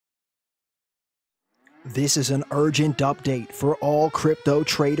This is an urgent update for all crypto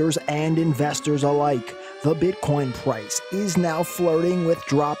traders and investors alike. The Bitcoin price is now flirting with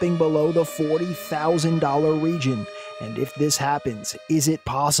dropping below the $40,000 region. And if this happens, is it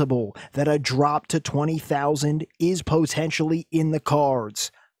possible that a drop to $20,000 is potentially in the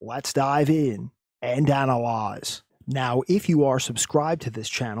cards? Let's dive in and analyze. Now, if you are subscribed to this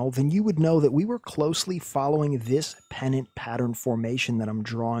channel, then you would know that we were closely following this pennant pattern formation that I'm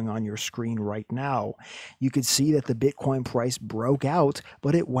drawing on your screen right now. You could see that the Bitcoin price broke out,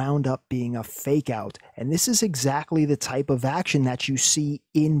 but it wound up being a fake out. And this is exactly the type of action that you see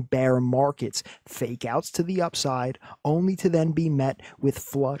in bear markets. Fake outs to the upside, only to then be met with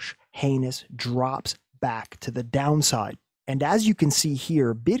flush, heinous drops back to the downside. And as you can see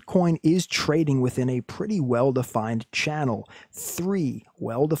here, Bitcoin is trading within a pretty well-defined channel. 3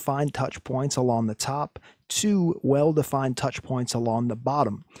 well-defined touch points along the top, 2 well-defined touch points along the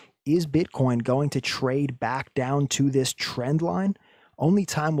bottom. Is Bitcoin going to trade back down to this trend line? Only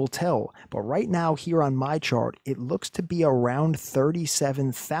time will tell, but right now here on my chart, it looks to be around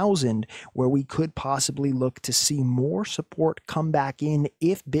 37,000, where we could possibly look to see more support come back in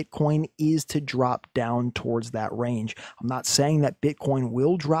if Bitcoin is to drop down towards that range. I'm not saying that Bitcoin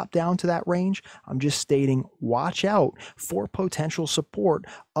will drop down to that range. I'm just stating watch out for potential support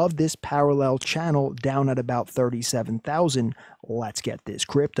of this parallel channel down at about 37,000. Let's get this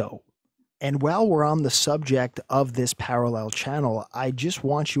crypto. And while we're on the subject of this parallel channel, I just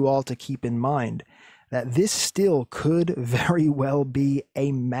want you all to keep in mind that this still could very well be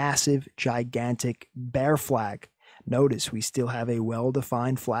a massive, gigantic bear flag. Notice we still have a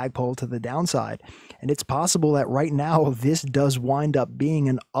well-defined flagpole to the downside, and it's possible that right now this does wind up being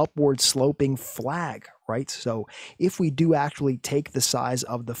an upward sloping flag, right? So if we do actually take the size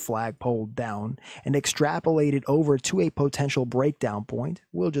of the flagpole down and extrapolate it over to a potential breakdown point,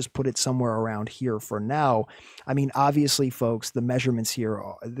 we'll just put it somewhere around here for now. I mean, obviously, folks, the measurements here,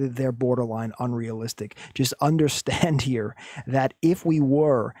 they're borderline unrealistic. Just understand here that if we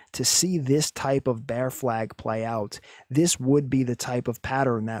were to see this type of bear flag play out, this would be the type of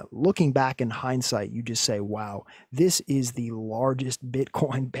pattern that, looking back in hindsight, you just say, wow, this is the largest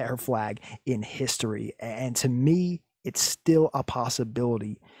Bitcoin bear flag in history. And to me, it's still a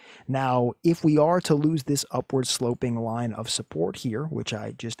possibility. Now, if we are to lose this upward sloping line of support here, which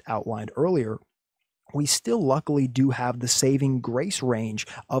I just outlined earlier, we still luckily do have the saving grace range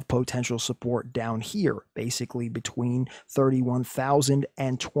of potential support down here, basically between 31,000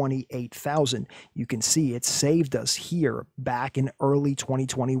 and 28,000. You can see it saved us here back in early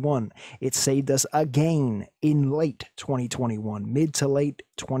 2021. It saved us again in late 2021, mid to late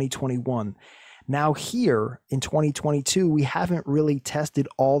 2021. Now here in 2022, we haven't really tested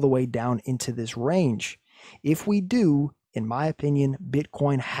all the way down into this range. If we do, in my opinion,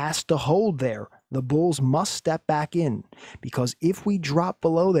 Bitcoin has to hold there. The bulls must step back in, because if we drop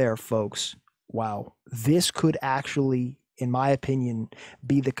below there, folks, wow, this could actually, in my opinion,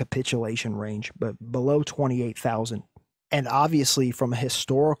 be the capitulation range, but below 28,000. And obviously, from a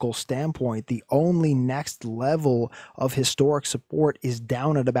historical standpoint, the only next level of historic support is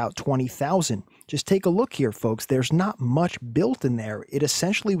down at about 20,000. Just take a look here, folks. There's not much built in there. It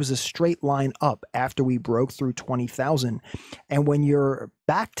essentially was a straight line up after we broke through 20,000. And when you're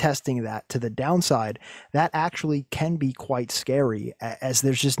back testing that to the downside, that actually can be quite scary, as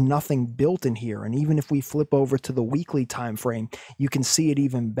there's just nothing built in here. And even if we flip over to the weekly time frame, you can see it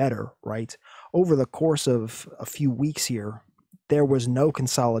even better, right? Over the course of a few weeks here, there was no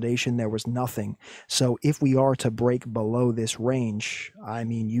consolidation, there was nothing. So if we are to break below this range, I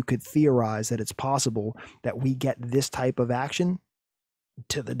mean, you could theorize that it's possible that we get this type of action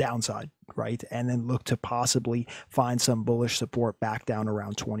to the downside, right? And then look to possibly find some bullish support back down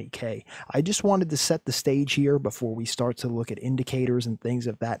around 20K. I just wanted to set the stage here before we start to look at indicators and things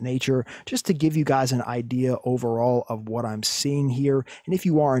of that nature, just to give you guys an idea overall of what I'm seeing here. And if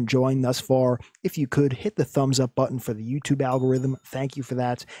you are enjoying thus far, if you could hit the thumbs up button for the YouTube algorithm, thank you for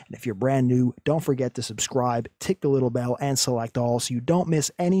that. And if you're brand new, don't forget to subscribe, tick the little bell, and select all so you don't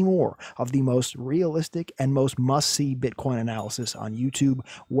miss any more of the most realistic and most must-see Bitcoin analysis on YouTube.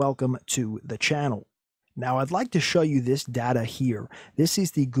 Welcome to the channel. Now, I'd like to show you this data here. This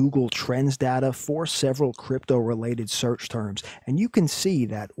is the Google Trends data for several crypto-related search terms, and you can see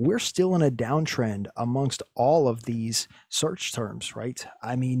that we're still in a downtrend amongst all of these search terms, right?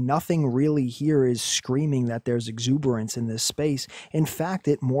 I mean, nothing really here is screaming that there's exuberance in this space. In fact,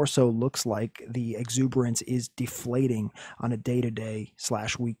 it more so looks like the exuberance is deflating on a day-to-day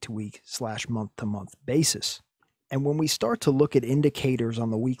 / week-to-week / month-to-month basis. And when we start to look at indicators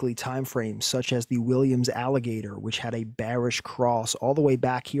on the weekly time frame, such as the Williams alligator, which had a bearish cross all the way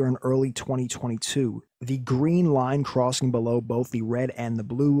back here in early 2022, the green line crossing below both the red and the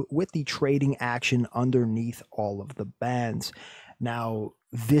blue with the trading action underneath all of the bands. Now,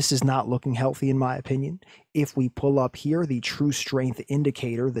 this is not looking healthy in my opinion. If we pull up here the true strength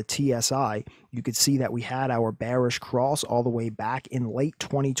indicator, the TSI, you could see that we had our bearish cross all the way back in late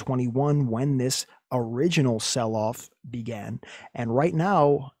 2021 when this original sell-off began. And right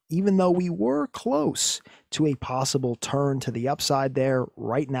now, even though we were close to a possible turn to the upside there,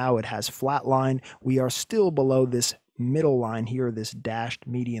 right now it has flatlined. We are still below this middle line here, this dashed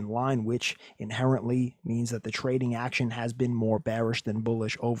median line, which inherently means that the trading action has been more bearish than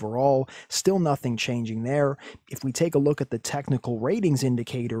bullish overall. Still nothing changing there. If we take a look at the technical ratings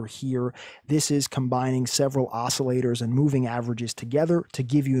indicator here, this is combining several oscillators and moving averages together to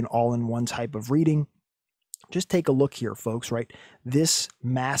give you an all-in-one type of reading. Just take a look here, folks, right? This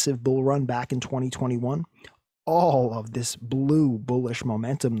massive bull run back in 2021, all of this blue bullish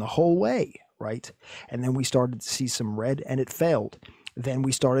momentum the whole way, right? And then we started to see some red and it failed. Then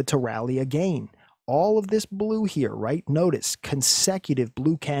we started to rally again. All of this blue here, right? Notice consecutive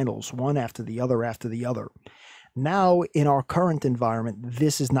blue candles, one after the other after the other. Now, in our current environment,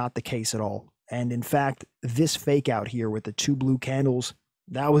 this is not the case at all. And in fact, this fake out here with the two blue candles,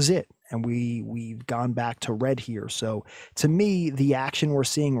 that was it. And we've gone back to red here. So to me, the action we're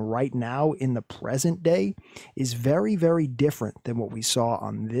seeing right now in the present day is very, very different than what we saw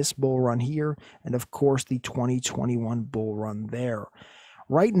on this bull run here. And of course, the 2021 bull run there.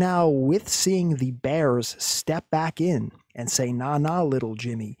 Right now, with seeing the bears step back in and say, nah, little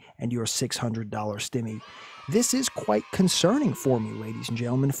Jimmy, and your $600 stimmy, this is quite concerning for me, ladies and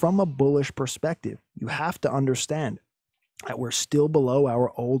gentlemen, from a bullish perspective. You have to understand that we're still below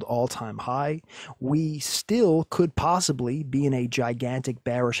our old all-time high. We still could possibly be in a gigantic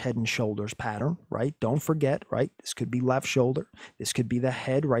bearish head and shoulders pattern, right? Don't forget, right? This could be left shoulder. This could be the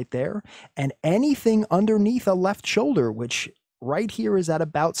head right there. And anything underneath a left shoulder, which right here is at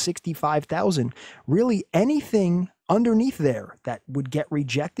about 65,000, really anything underneath there that would get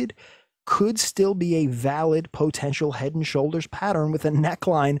rejected could still be a valid potential head and shoulders pattern with a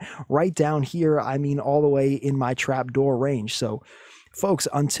neckline right down here. I mean, all the way in my trapdoor range. So folks,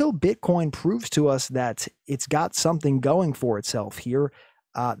 until Bitcoin proves to us that it's got something going for itself here,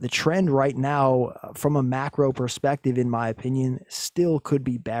 the trend right now from a macro perspective, in my opinion, still could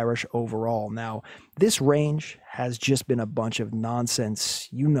be bearish overall. Now, this range has just been a bunch of nonsense.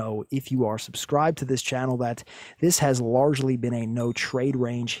 You know, if you are subscribed to this channel, that this has largely been a no trade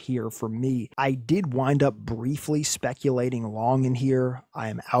range here for me. I did wind up briefly speculating long in here. I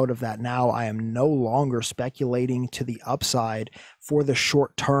am out of that now. I am no longer speculating to the upside for the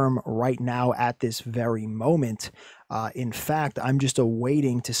short term right now at this very moment. In fact, I'm just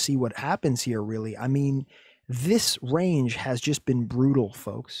awaiting to see what happens here, really. I mean, this range has just been brutal,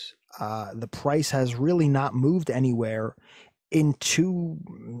 folks. The price has really not moved anywhere in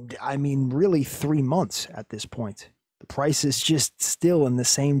really 3 months at this point. The price is just still in the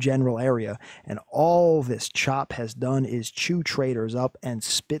same general area, and all this chop has done is chew traders up and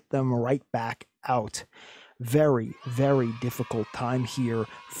spit them right back out. Very, very difficult time here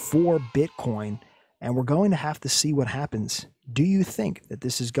for Bitcoin. And we're going to have to see what happens. Do you think that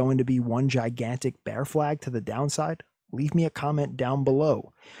this is going to be one gigantic bear flag to the downside? Leave me a comment down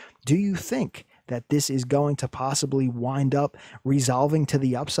below. Do you think that this is going to possibly wind up resolving to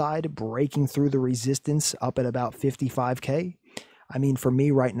the upside, breaking through the resistance up at about 55K? I mean, for me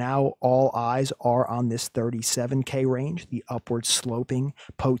right now, all eyes are on this 37K range, the upward sloping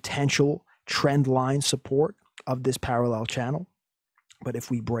potential trend line support of this parallel channel. But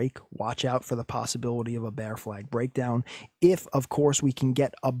if we break, watch out for the possibility of a bear flag breakdown. If, of course, we can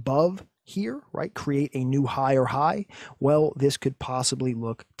get above here, right, create a new higher high, well, this could possibly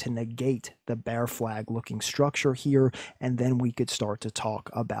look to negate the bear flag looking structure here, and then we could start to talk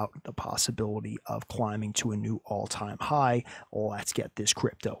about the possibility of climbing to a new all-time high. Let's get this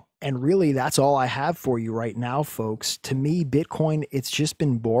crypto. And really, that's all I have for you right now, folks. To me, Bitcoin, it's just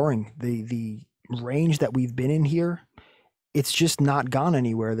been boring. The range that we've been in here, it's just not gone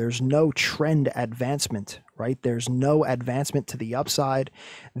anywhere. There's no trend advancement, right? There's no advancement to the upside.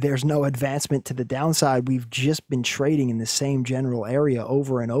 There's no advancement to the downside. We've just been trading in the same general area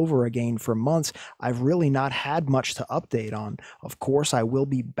over and over again for months. I've really not had much to update on. Of course, I will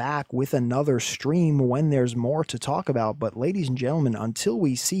be back with another stream when there's more to talk about. But ladies and gentlemen, until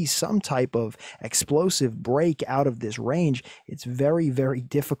we see some type of explosive break out of this range, it's very, very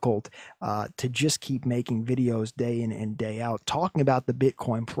difficult to just keep making videos day in and day out talking about the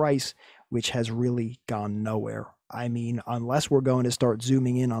Bitcoin price, which has really gone nowhere. I mean, unless we're going to start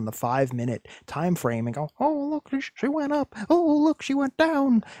zooming in on the 5-minute time frame and go, oh, look, she went up. Oh, look, she went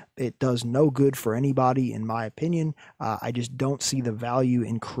down. It does no good for anybody, in my opinion. I just don't see the value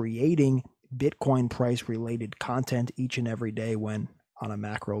in creating Bitcoin price related content each and every day when on a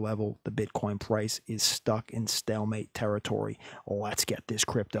macro level, the Bitcoin price is stuck in stalemate territory. Let's get this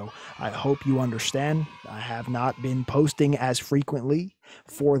crypto. I hope you understand. I have not been posting as frequently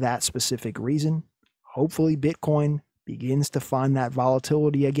for that specific reason. Hopefully Bitcoin begins to find that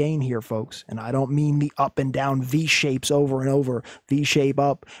volatility again here, folks. And I don't mean the up and down V shapes over and over, V shape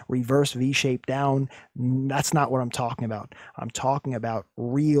up, reverse V shape down. That's not what I'm talking about. I'm talking about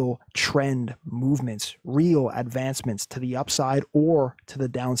real trend movements, real advancements to the upside or to the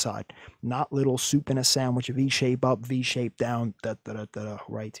downside, not little soup in a sandwich, V shape up, V shape down,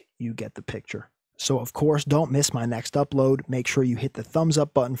 right? You get the picture. So of course, don't miss my next upload. Make sure you hit the thumbs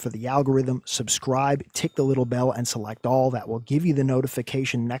up button for the algorithm, subscribe, tick the little bell, and select all. That will give you the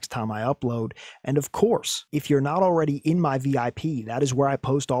notification next time I upload. And of course, if you're not already in my VIP, that is where I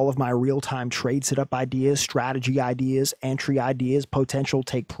post all of my real-time trade setup ideas, strategy ideas, entry ideas, potential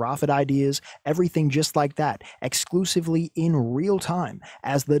take profit ideas, everything just like that, exclusively in real time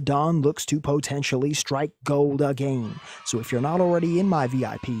as the dawn looks to potentially strike gold again. So if you're not already in my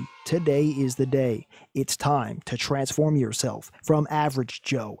VIP, today is the day. It's time to transform yourself from average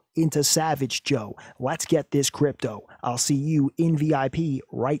Joe into savage Joe. Let's get this crypto. I'll see you in VIP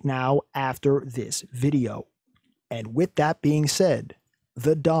right now after this video. And with that being said,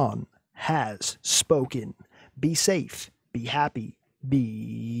 the dawn has spoken. Be safe, be happy,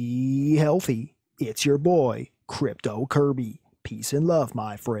 be healthy. It's your boy, Crypto Kirby. Peace and love,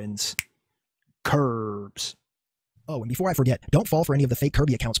 my friends. Curbs. Oh, and before I forget, don't fall for any of the fake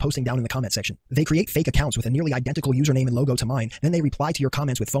Kirby accounts posting down in the comment section. They create fake accounts with a nearly identical username and logo to mine, then they reply to your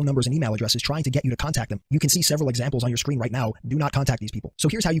comments with phone numbers and email addresses trying to get you to contact them. You can see several examples on your screen right now. Do not contact these people. So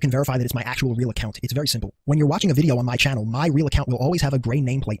here's how you can verify that it's my actual real account. It's very simple. When you're watching a video on my channel, my real account will always have a gray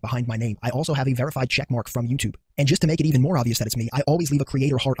nameplate behind my name. I also have a verified checkmark from YouTube. And just to make it even more obvious that it's me, I always leave a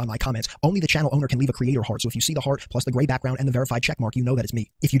creator heart on my comments. Only the channel owner can leave a creator heart. So if you see the heart plus the gray background and the verified checkmark, you know that it's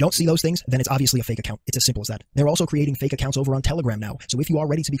me. If you don't see those things, then it's obviously a fake account. It's as simple as that. They're also creating fake accounts over on Telegram now. So if you are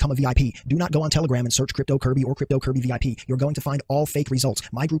ready to become a VIP, do not go on Telegram and search Crypto Kirby or Crypto Kirby VIP. You're going to find all fake results.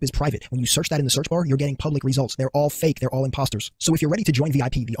 My group is private. When you search that in the search bar, you're getting public results. They're all fake. They're all imposters. So if you're ready to join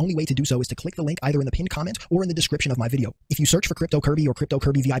VIP, the only way to do so is to click the link either in the pinned comment or in the description of my video. If you search for Crypto Kirby or Crypto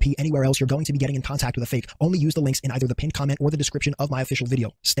Kirby VIP anywhere else, you're going to be getting in contact with a fake. Only use the links in either the pinned comment or the description of my official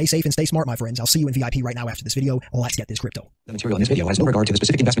video. Stay safe and stay smart, my friends. I'll see you in VIP right now after this video. Let's get this crypto. The material in this video has no regard to the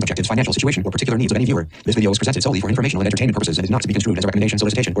specific investment objectives, financial situation, or particular needs of any viewer. This video is presented solely for informational and entertainment purposes and is not to be construed as a recommendation,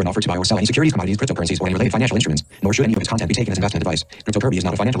 solicitation, or an offer to buy or sell any securities, commodities, cryptocurrencies, or any related financial instruments, nor should any of its content be taken as investment advice. Crypto Kirby is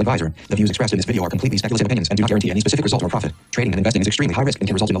not a financial advisor. The views expressed in this video are completely speculative opinions and do not guarantee any specific result or profit. Trading and investing is extremely high risk and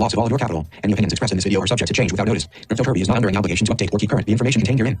can result in the loss of all of your capital. Any opinions expressed in this video are subject to change without notice. Crypto Kirby is not under any obligation to update or keep current the information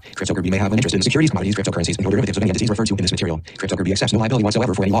contained herein. Crypto Kirby may have an interest in securities, commodities, cryptocurrencies, and or derivatives of any entities referred to in this material. Crypto Kirby accepts no liability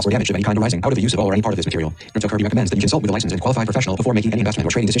whatsoever for any loss or damage of any kind arising out of the use of all or any part of this material. Crypto Kirby recommends that you consult with a licensed and qualified professional before making any investment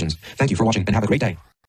or trading decisions. Thank you for watching and have a great day.